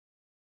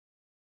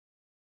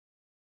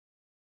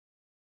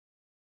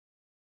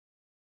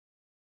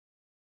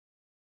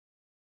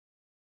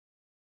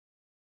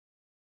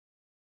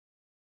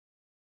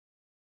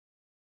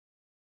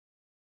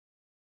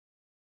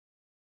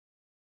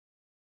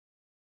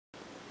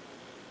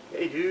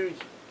Hey dudes,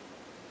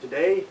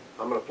 today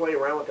I'm going to play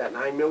around with that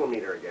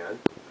 9mm again.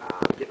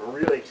 I'm getting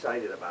really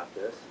excited about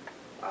this.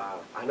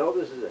 I know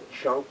this is a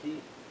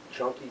chunky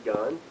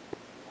gun,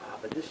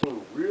 but this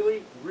thing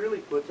really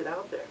puts it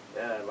out there.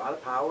 A lot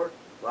of power,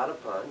 a lot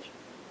of punch.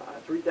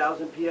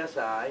 3,000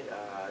 PSI,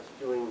 it's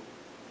doing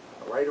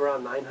right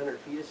around 900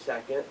 feet a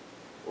second.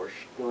 We're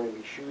going to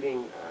be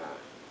shooting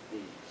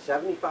the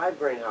 75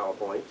 grain hollow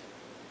points.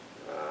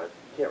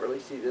 Can't really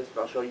see this,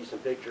 but I'll show you some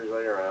pictures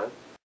later on.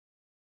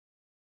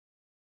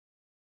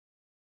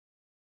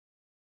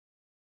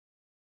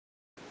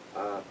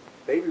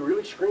 Baby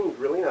really screams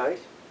really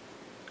nice.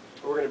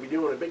 We're going to be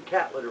doing a big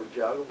cat litter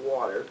jug of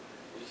water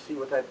to see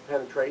what type of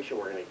penetration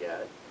we're going to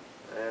get.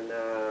 And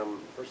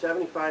for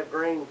 75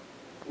 grain,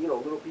 you know,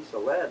 little piece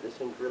of lead, this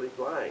thing's really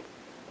flying.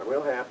 I'm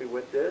real happy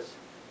with this.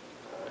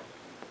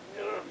 I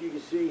don't know if you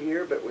can see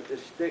here, but with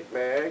this stick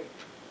mag,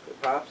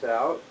 it pops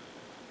out.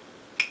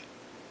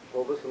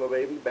 Pull this little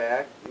baby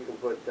back. You can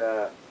put,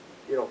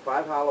 you know,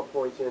 5 hollow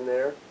points in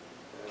there,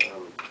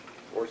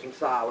 or some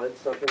solids,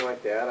 something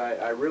like that.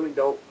 I really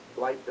don't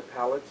like the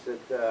pellets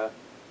that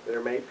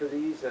are made for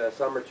these.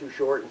 Some are too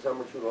short and some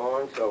are too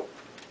long, so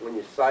when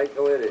you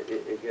cycle it,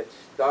 it gets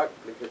stuck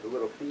because the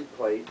little feed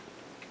plate,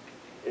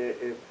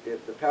 if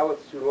the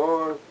pellet's too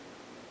long,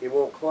 it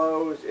won't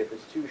close. If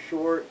it's too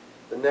short,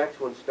 the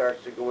next one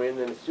starts to go in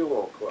and it still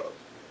won't close.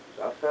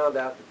 So I found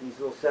out that these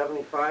little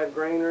 75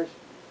 grainers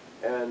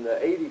and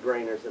the 80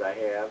 grainers that I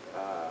have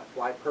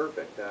fly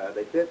perfect.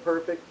 They fit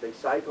perfect, they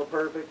cycle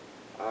perfect,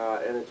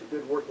 and it's a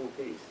good working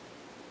piece.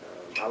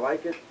 I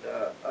like it,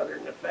 other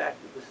than the fact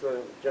that this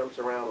thing jumps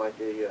around like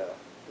a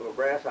little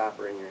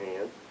grasshopper in your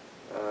hand,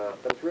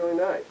 but it's really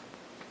nice.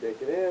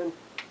 Stick it in,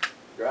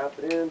 drop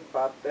it in,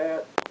 pop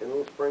that, and a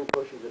little spring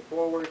pushes it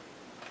forward.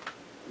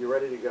 You're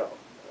ready to go.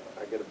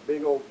 I got a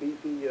big old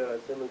beefy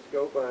Simmons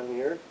scope on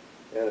here,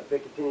 and a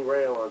Picatinny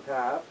rail on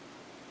top,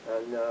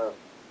 and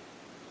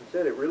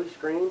instead it really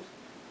screams.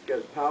 It's got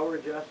a power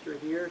adjuster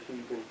here, so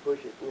you can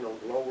push it, you know,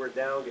 lower it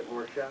down, get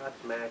more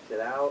shots, max it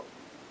out.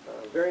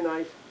 Very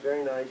nice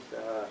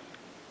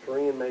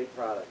Korean-made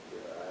product.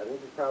 I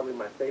think it's probably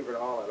my favorite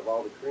out of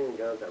all the Korean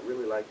guns. I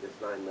really like this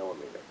 9mm.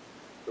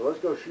 So let's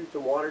go shoot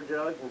some water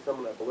jugs and some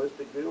of that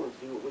ballistic goo and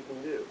see what we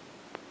can do.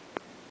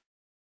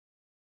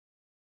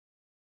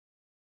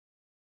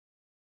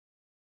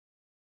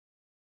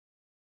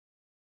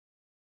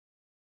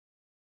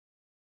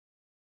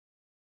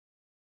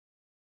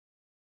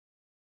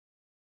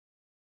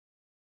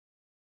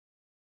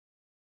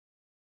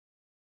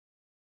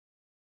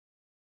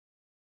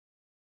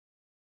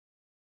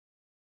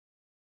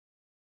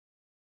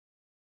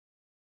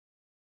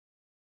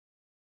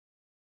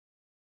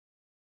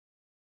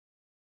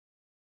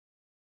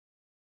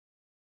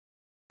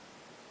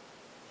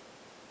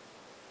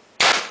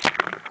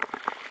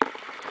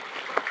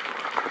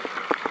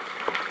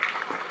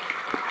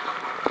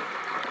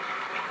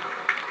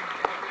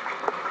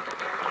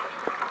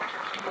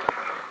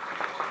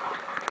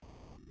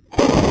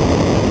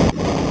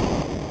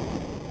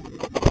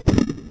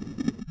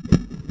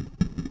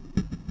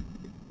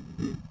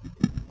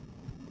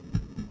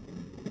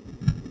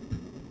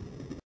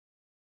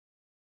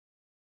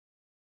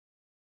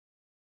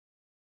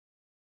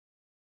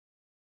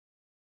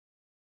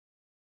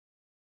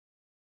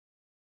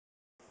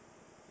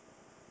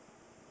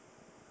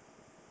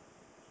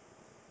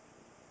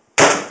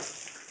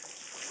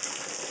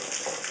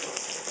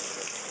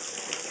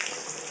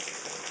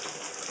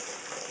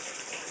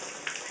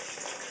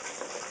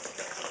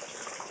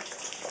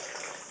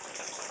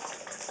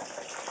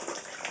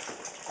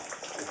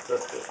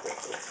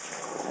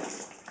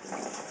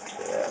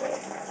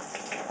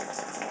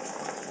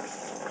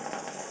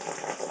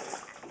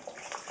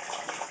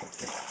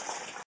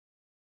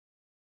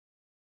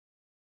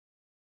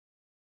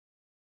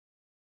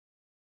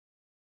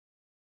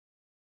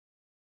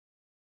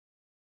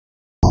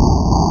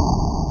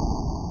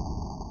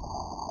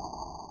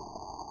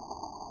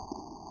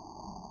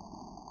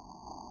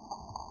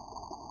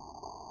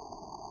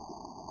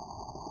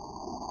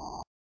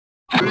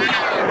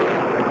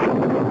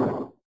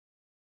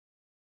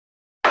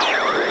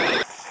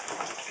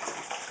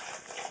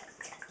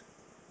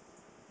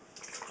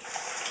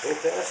 Go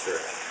faster.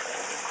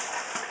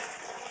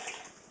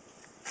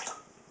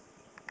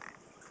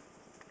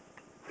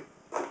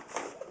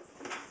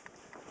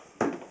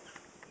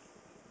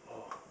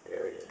 Oh,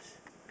 there it is.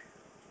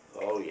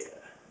 Oh yeah,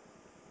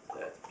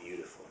 that's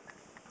beautiful.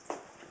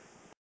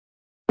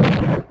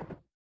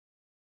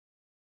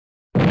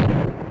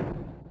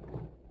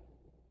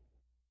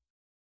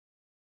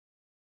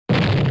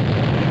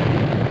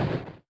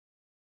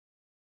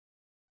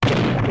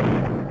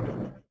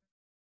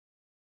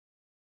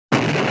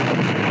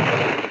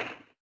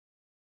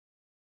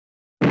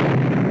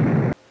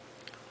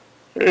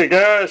 Hey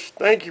guys,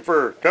 thank you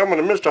for coming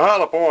to Mr.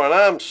 Hollow Point.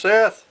 I'm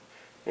Seth,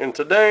 and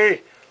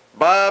today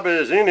Bob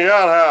is in the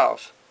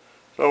outhouse.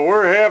 So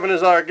we're having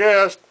as our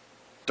guest,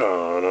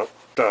 ah!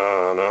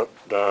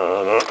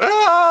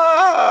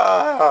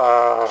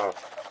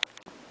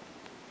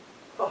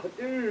 Oh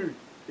dude,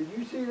 did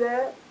you see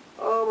that?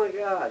 Oh my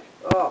gosh.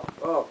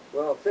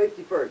 Well,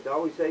 safety first.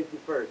 Always safety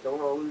first. Don't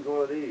want to lose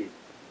one of these.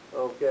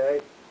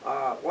 Okay.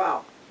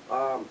 Wow.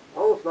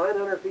 Almost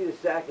 900 feet a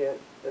second,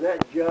 and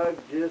that jug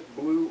just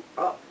blew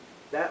up.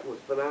 That was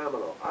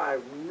phenomenal. I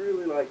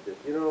really like this.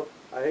 You know,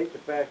 I hate the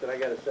fact that I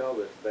got to sell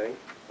this thing,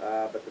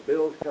 but the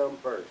bills come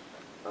first.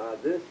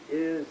 This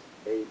is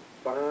a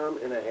bomb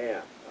and a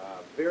half.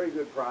 Very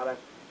good product.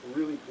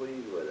 Really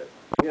pleased with it.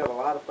 You have a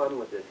lot of fun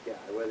with this guy,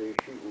 whether you're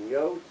shooting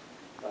yotes,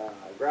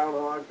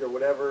 groundhogs, or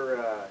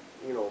whatever,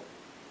 you know,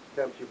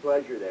 tempts your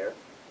pleasure there.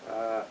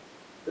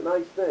 It's a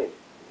nice thing.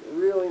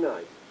 Really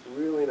nice.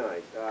 Really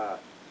nice.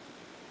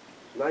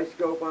 Nice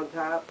scope on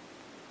top.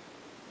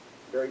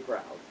 Very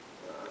proud.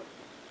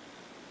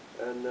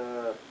 And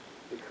the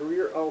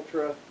Career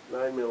Ultra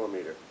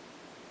 9mm.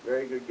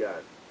 Very good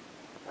gun.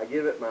 I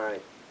give it my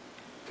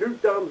 2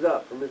 thumbs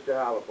up from Mr.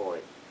 Hollow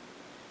Point.